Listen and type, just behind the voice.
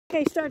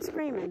Okay, start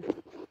screaming.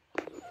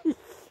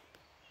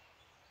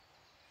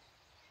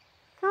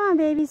 Come on,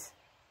 babies.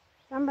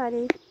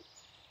 Somebody.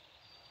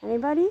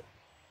 Anybody?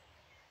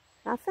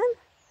 Nothing?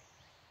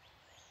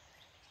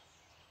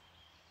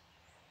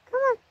 Come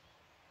on.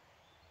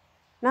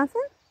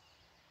 Nothing?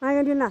 I'm not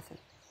going to do nothing.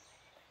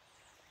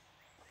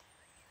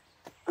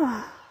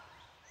 Oh.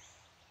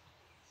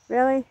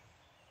 Really?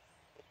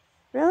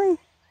 Really?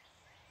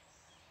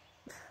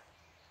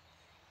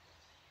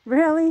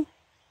 Really?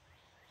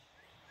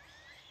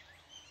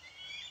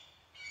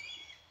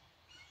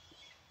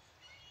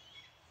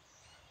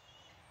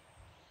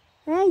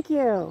 Thank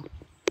you.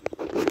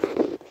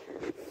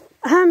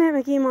 I'm at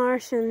Magee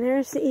Marsh, and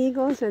there's the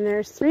eagles, and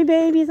there's 3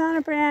 babies on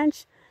a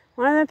branch.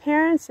 One of the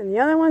parents, and the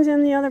other one's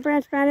in the other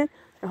branch behind it.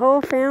 The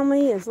whole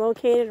family is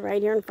located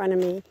right here in front of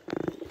me.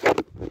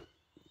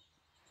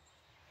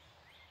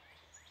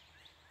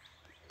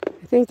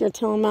 I think they're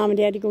telling Mom and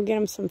Dad to go get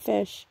them some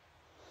fish.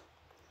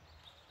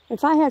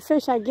 If I had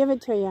fish, I'd give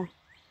it to you.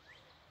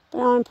 But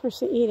I don't want a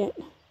person to eat it.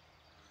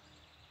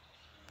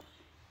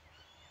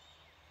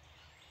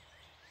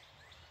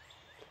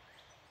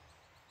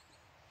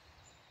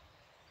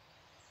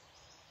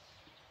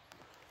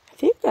 I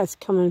think that's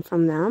coming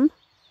from them.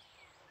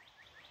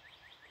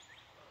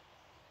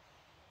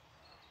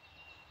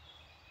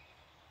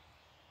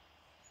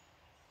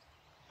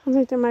 I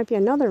think there might be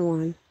another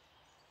one.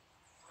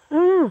 I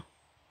don't know.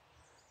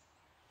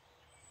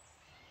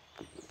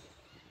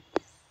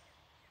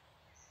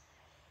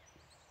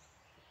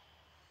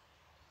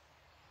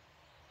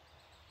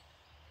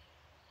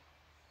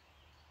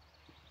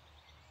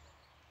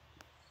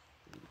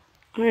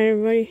 All right,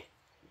 everybody.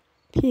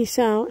 Peace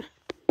out.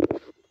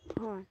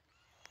 Hold on.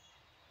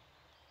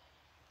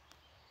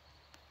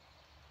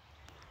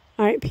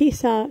 All right,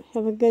 peace out.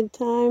 Have a good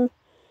time.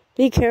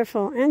 Be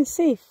careful and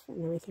safe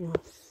and everything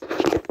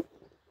else.